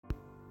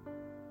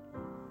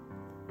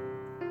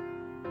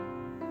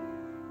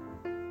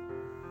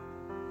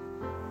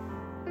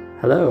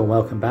Hello and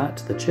welcome back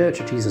to the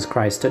Church of Jesus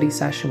Christ study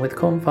session with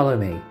Come Follow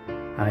Me.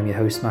 I'm your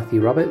host Matthew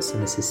Roberts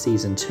and this is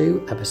Season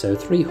 2, Episode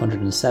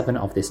 307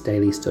 of this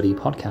daily study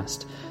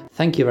podcast.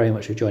 Thank you very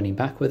much for joining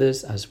back with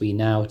us as we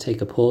now take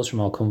a pause from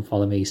our Come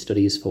Follow Me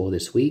studies for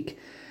this week.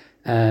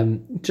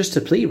 Just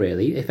to plea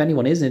really, if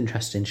anyone is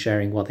interested in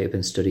sharing what they've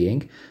been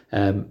studying,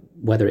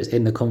 whether it's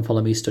in the Come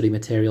Follow Me study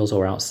materials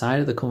or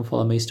outside of the Come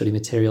Follow Me study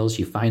materials,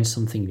 you find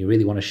something you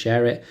really want to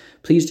share it,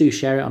 please do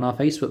share it on our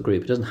Facebook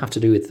group. It doesn't have to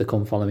do with the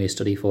Come Follow Me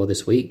study for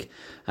this week.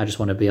 I just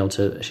want to be able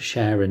to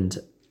share and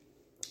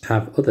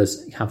have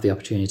others have the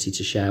opportunity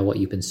to share what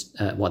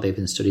they've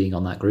been studying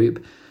on that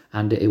group,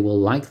 and it will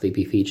likely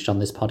be featured on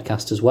this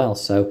podcast as well.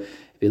 So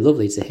it'd be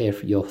lovely to hear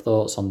your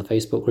thoughts on the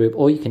Facebook group,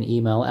 or you can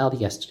email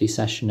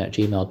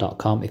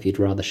ldsstudysession@gmail.com if you'd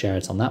rather share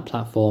it on that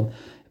platform.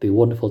 It'd be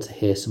wonderful to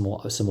hear some more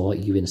what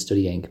you've been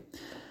studying.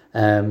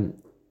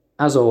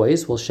 As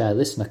always, we'll share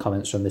listener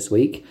comments from this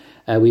week.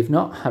 We've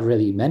not had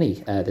really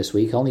many this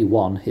week, only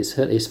one.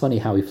 It's funny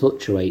how we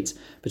fluctuate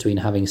between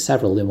having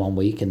several in one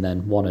week and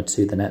then one or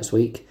two the next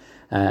week.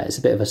 It's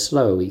a bit of a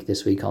slower week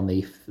this week on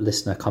the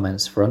listener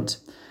comments front.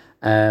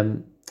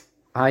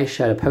 I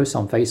shared a post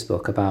on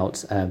Facebook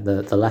about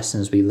the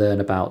lessons we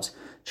learn about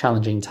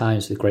challenging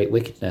times with great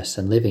wickedness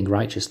and living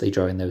righteously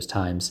during those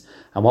times,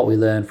 and what we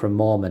learn from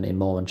Mormon in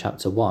Mormon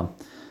chapter 1,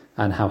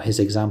 and how his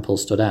example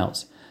stood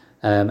out.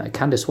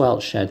 Candice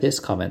Welch shared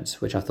this comment,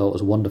 which I thought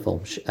was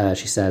wonderful.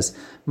 She says,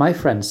 "My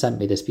friend sent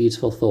me this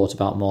beautiful thought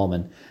about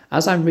Mormon.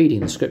 As I'm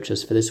reading the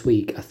scriptures for this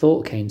week, a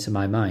thought came to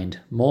my mind.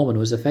 Mormon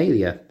was a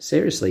failure.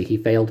 Seriously, he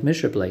failed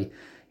miserably.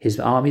 His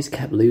armies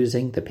kept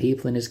losing, the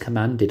people in his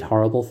command did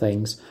horrible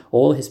things,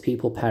 all his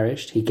people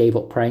perished, he gave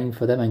up praying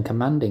for them and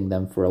commanding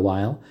them for a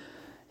while.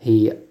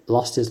 He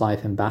lost his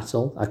life in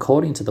battle.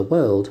 According to the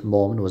world,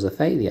 Mormon was a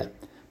failure,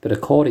 but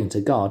according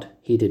to God,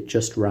 he did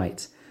just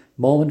right.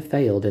 Mormon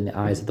failed in the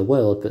eyes of the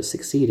world, but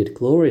succeeded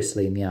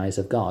gloriously in the eyes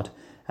of God,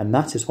 and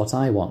that is what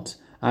I want.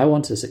 I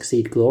want to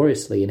succeed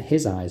gloriously in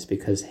his eyes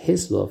because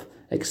his love,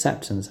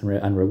 acceptance,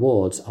 and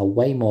rewards are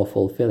way more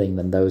fulfilling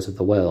than those of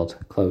the world."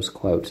 Close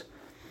quote.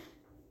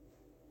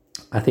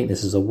 I think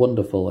this is a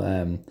wonderful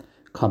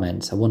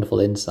comment, a wonderful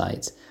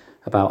insight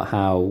about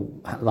how,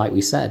 like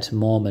we said,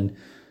 Mormon,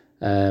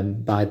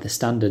 by the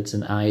standards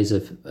and eyes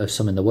of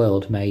some in the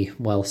world, may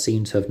well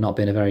seem to have not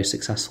been a very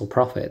successful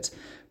prophet.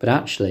 But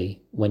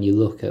actually, when you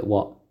look at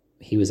what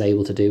he was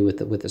able to do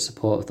with the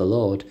support of the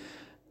Lord,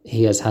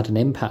 he has had an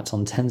impact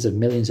on tens of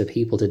millions of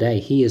people today.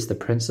 He is the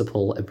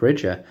principal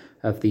abridger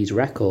of these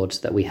records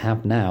that we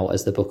have now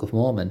as the Book of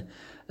Mormon.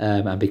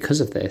 And because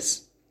of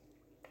this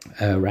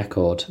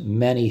record,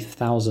 many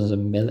thousands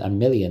and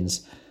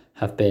millions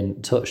have been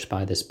touched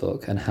by this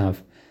book and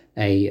have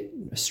a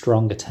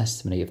stronger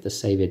testimony of the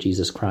Saviour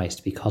Jesus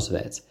Christ because of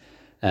it.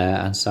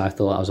 And so I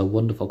thought that was a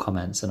wonderful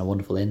comment and a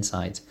wonderful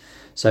insight.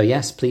 So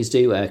yes, please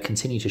do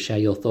continue to share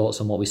your thoughts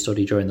on what we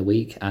study during the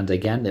week. And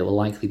again, it will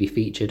likely be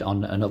featured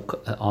on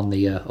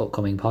the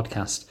upcoming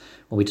podcast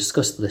when we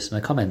discuss the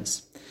listener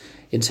comments.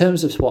 In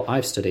terms of what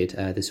I've studied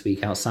this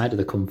week outside of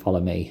the Come Follow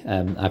Me,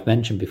 I've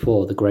mentioned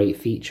before the great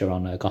feature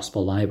on a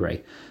Gospel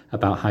Library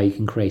about how you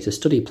can create a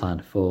study plan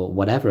for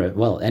whatever,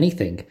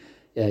 anything.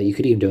 You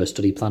could even do a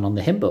study plan on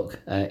the hymn book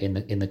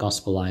in the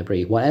Gospel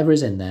Library. Whatever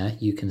is in there,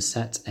 you can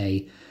set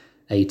a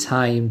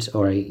timed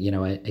or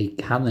a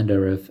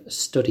calendar of a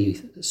study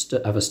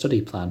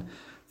plan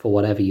for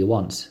whatever you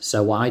want.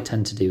 So what I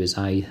tend to do is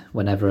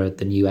whenever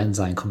the new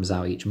ensign comes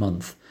out each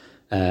month,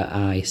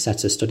 I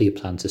set a study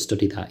plan to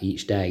study that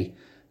each day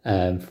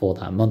for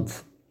that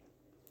month.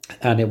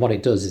 And what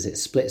it does is it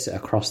splits it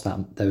across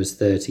those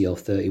 30 or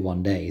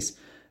 31 days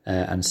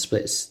and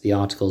splits the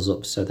articles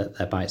up so that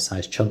they're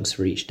bite-sized chunks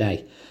for each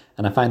day.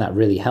 And I find that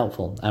really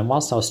helpful. And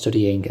whilst I was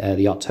studying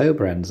the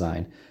October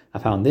ensign, I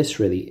found this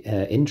really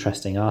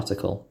interesting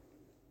article.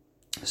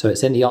 So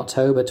it's in the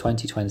October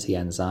 2020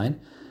 ensign,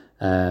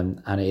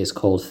 and it is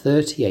called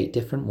 38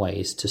 Different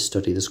Ways to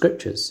Study the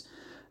Scriptures.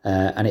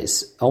 And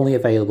it's only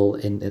available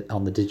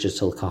on the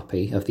digital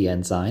copy of the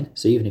ensign.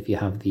 So even if you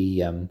have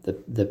the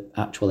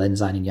actual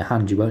ensign in your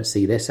hand, you won't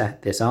see this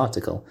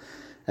article.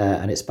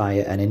 And it's by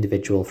an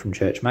individual from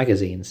Church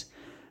Magazines.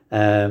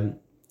 And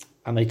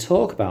they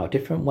talk about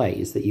different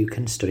ways that you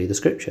can study the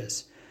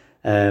Scriptures.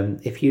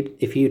 If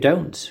you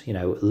don't,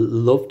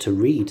 love to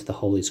read the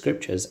Holy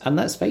Scriptures, and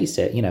let's face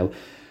it,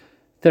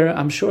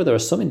 I'm sure there are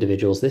some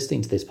individuals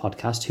listening to this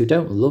podcast who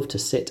don't love to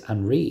sit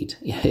and read.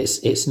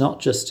 It's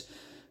not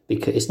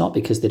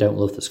because they don't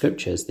love the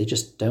Scriptures; they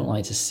just don't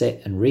like to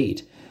sit and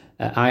read.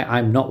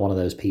 I'm not one of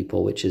those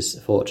people, which is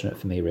fortunate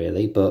for me,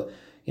 really. But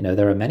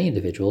there are many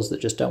individuals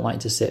that just don't like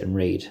to sit and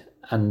read.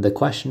 And the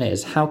question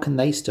is, how can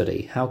they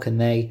study? How can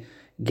they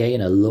gain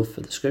a love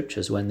for the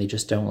Scriptures when they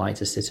just don't like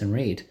to sit and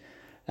read?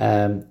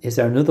 Is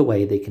there another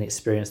way they can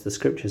experience the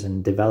Scriptures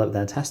and develop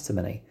their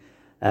testimony?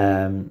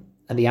 And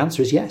the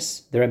answer is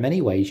yes. There are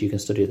many ways you can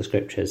study the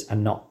Scriptures,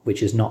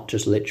 which is not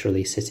just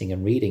literally sitting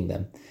and reading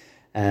them.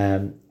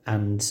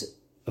 And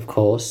of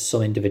course,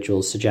 some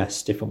individuals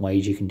suggest different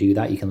ways you can do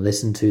that. You can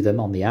listen to them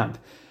on the app.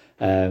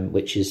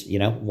 which is,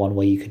 one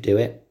way you could do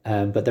it.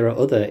 But there are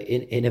other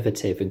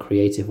innovative and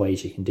creative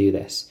ways you can do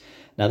this.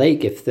 Now, they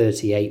give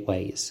 38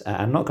 ways.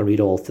 I'm not going to read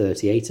all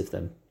 38 of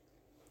them.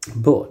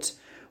 But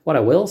what I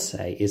will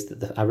say is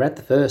that I read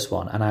the first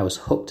one and I was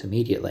hooked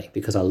immediately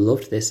because I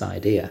loved this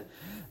idea.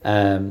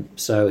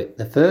 So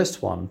the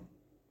first one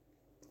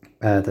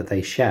that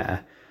they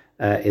share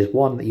is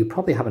one that you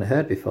probably haven't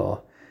heard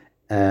before.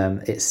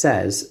 It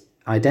says,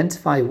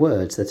 identify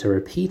words that are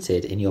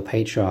repeated in your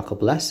patriarchal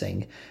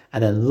blessing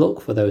and then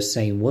look for those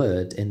same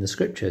words in the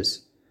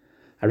scriptures.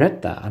 I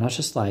read that and I was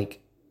just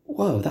like,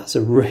 whoa, that's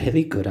a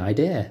really good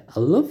idea. I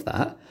love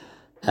that.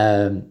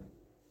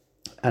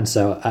 And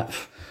so,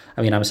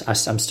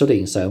 I'm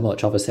studying so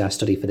much. Obviously, I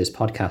study for this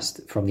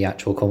podcast from the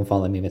actual Come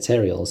Follow Me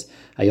materials.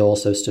 I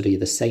also study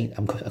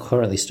I'm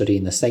currently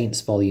studying the Saints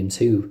Volume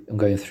 2. I'm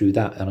going through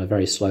that on a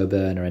very slow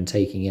burner and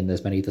taking in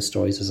as many of the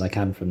stories as I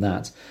can from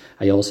that.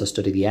 I also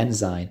study the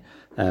Ensign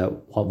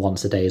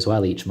once a day as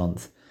well each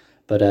month.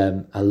 But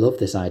I love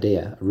this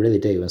idea. I really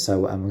do. And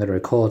so I'm going to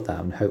record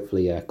that and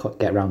hopefully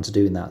get around to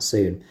doing that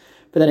soon.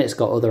 But then it's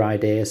got other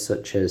ideas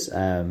such as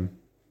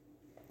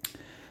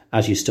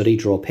you study,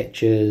 draw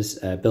pictures,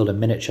 build a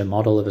miniature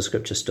model of a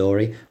scripture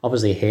story.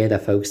 Obviously here they're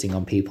focusing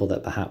on people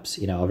that perhaps,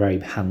 are very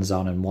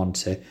hands-on and want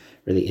to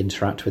really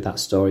interact with that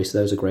story. So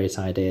those are great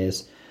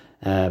ideas.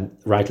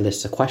 Write a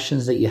list of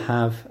questions that you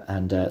have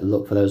and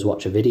look for those,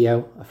 watch a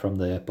video from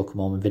the Book of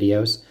Mormon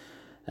videos.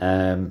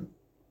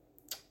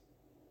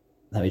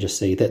 Let me just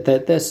see.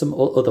 There's some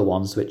other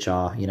ones which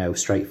are,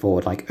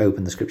 straightforward, like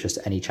open the scriptures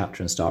to any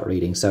chapter and start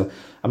reading. So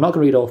I'm not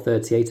going to read all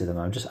 38 of them.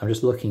 I'm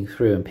just looking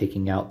through and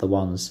picking out the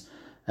ones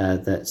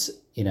that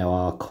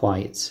are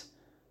quite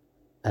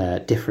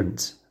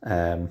different,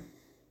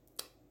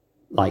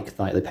 like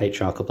the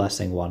patriarchal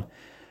blessing one.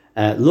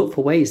 Look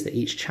for ways that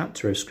each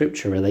chapter of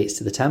scripture relates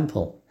to the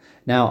temple.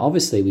 Now,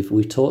 obviously,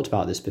 we've talked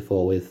about this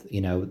before with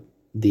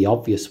the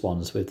obvious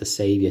ones, with the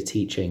Savior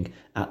teaching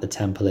at the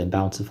temple in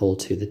Bountiful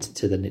to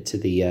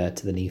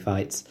the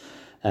Nephites.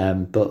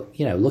 But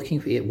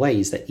looking for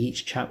ways that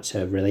each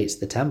chapter relates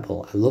to the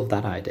temple. I love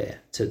that idea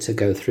to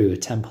go through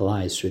temple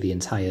eyes through the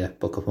entire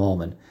Book of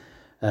Mormon.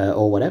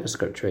 Or whatever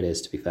scripture it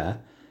is, to be fair.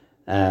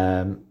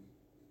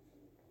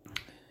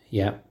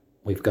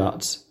 We've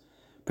got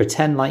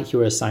pretend like you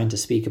were assigned to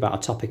speak about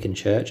a topic in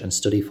church and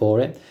study for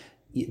it.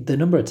 The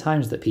number of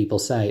times that people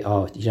say,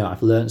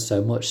 I've learned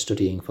so much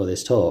studying for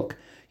this talk,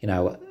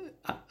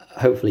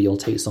 hopefully you'll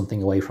take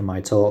something away from my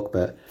talk,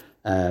 but,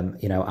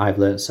 I've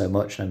learned so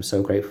much and I'm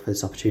so grateful for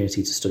this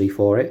opportunity to study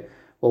for it.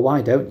 Well,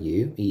 why don't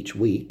you each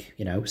week,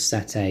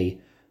 set a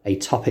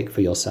topic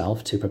for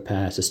yourself to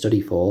prepare to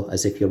study for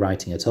as if you're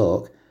writing a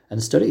talk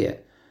and study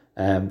it.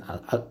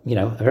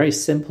 A very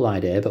simple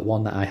idea, but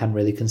one that I hadn't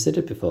really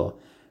considered before.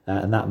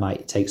 And that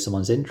might take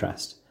someone's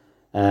interest.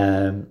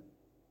 Follow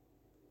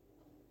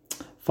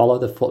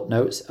the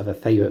footnotes of a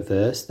favourite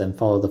verse, then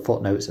follow the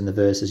footnotes in the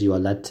verses you are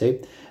led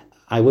to.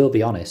 I will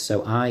be honest,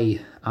 so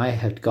I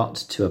had got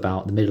to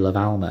about the middle of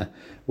Alma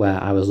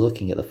where I was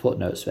looking at the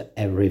footnotes for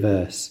every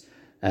verse.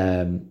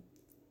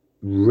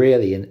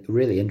 Really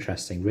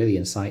interesting, really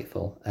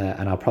insightful,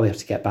 and I'll probably have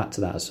to get back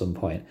to that at some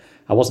point.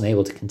 I wasn't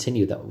able to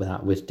continue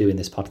that with doing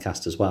this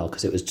podcast as well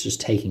because it was just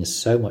taking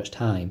so much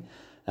time.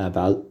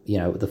 But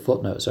the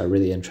footnotes are a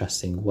really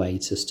interesting way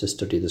to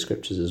study the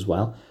scriptures as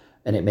well,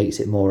 and it makes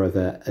it more of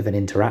an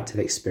interactive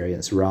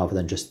experience rather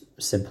than just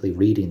simply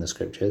reading the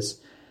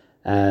scriptures.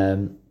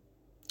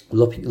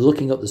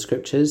 Looking up the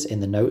scriptures in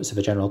the notes of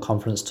a general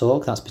conference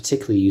talk, that's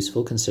particularly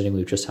useful considering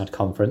we've just had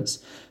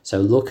conference. So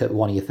look at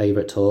one of your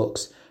favourite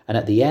talks. And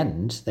at the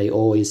end, they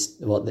always,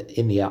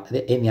 in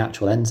the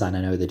actual Ensign,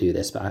 I know they do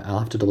this, but I'll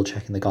have to double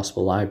check in the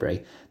Gospel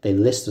Library. They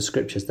list the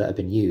scriptures that have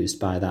been used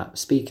by that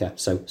speaker.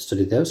 So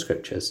study those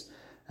scriptures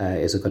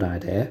is a good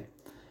idea.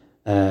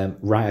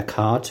 Write a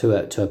card to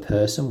a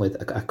person with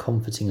a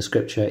comforting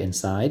scripture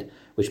inside,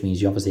 which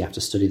means you obviously have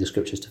to study the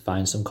scriptures to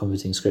find some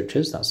comforting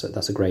scriptures.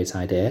 That's a great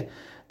idea.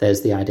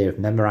 There's the idea of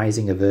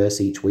memorizing a verse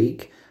each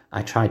week.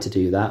 I tried to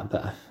do that,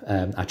 but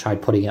I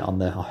tried putting it on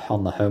the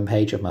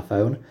homepage of my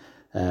phone.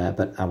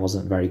 But I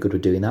wasn't very good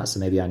with doing that, so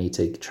maybe I need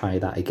to try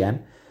that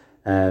again.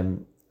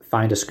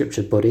 Find a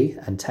scripture buddy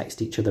and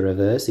text each other a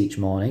verse each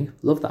morning.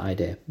 Love that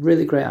idea.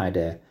 Really great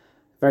idea.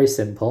 Very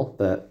simple,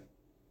 but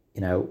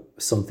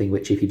something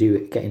which if you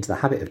do get into the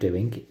habit of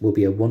doing, will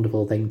be a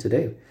wonderful thing to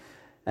do.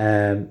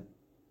 As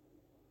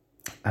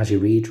you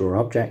read, draw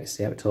objects.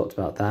 Yeah, we talked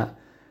about that.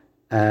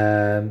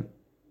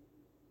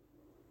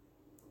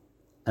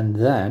 And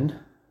then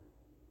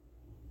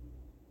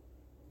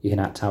you can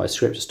act out a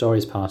scripture story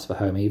as part of a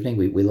home evening.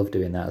 We love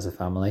doing that as a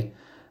family.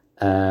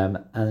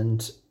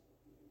 And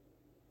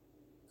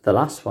the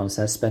last one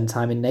says, spend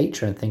time in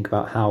nature and think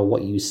about how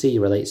what you see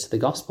relates to the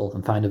gospel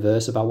and find a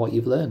verse about what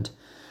you've learned.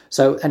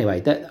 So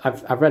anyway,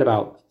 I've read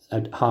about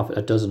half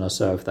a dozen or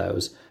so of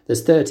those.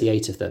 There's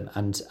 38 of them,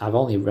 and I've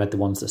only read the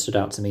ones that stood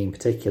out to me in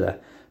particular.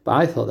 But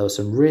I thought there were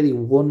some really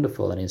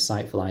wonderful and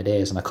insightful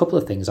ideas, and a couple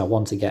of things I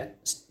want to get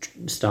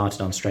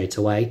started on straight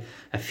away.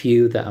 A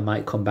few that I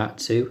might come back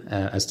to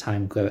as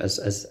time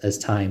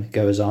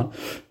goes on.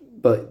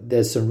 But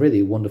there's some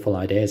really wonderful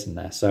ideas in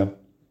there. So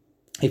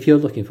if you're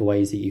looking for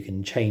ways that you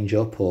can change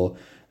up or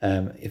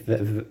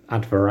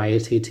add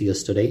variety to your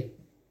study,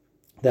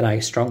 then I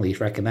strongly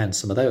recommend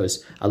some of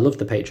those. I love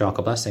the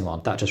patriarchal blessing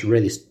one. That just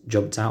really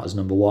jumped out as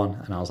number one.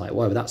 And I was like,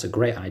 whoa, that's a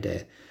great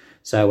idea.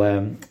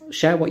 So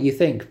share what you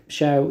think.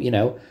 Share,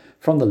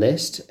 from the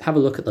list. Have a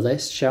look at the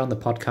list. Share on the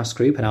podcast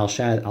group, and I'll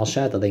share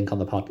the link on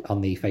the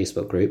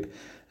Facebook group,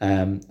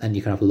 and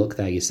you can have a look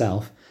there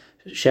yourself.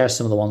 Share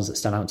some of the ones that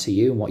stand out to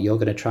you and what you're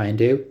going to try and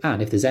do.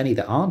 And if there's any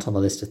that aren't on the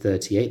list of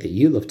 38 that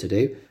you love to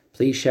do,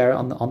 please share it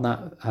on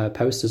that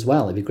post as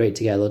well. It'd be great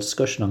to get a little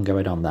discussion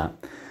ongoing on that.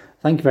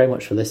 Thank you very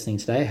much for listening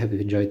today. I hope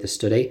you've enjoyed the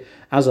study.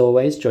 As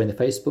always, join the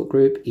Facebook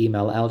group,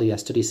 email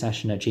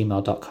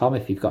ldsstudysession@gmail.com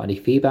if you've got any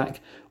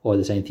feedback or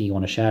there's anything you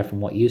want to share from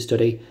what you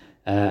study.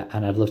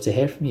 And I'd love to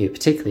hear from you,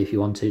 particularly if you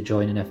want to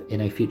join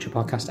in a future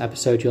podcast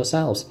episode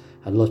yourselves.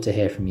 I'd love to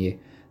hear from you.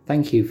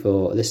 Thank you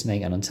for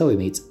listening, and until we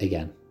meet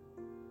again.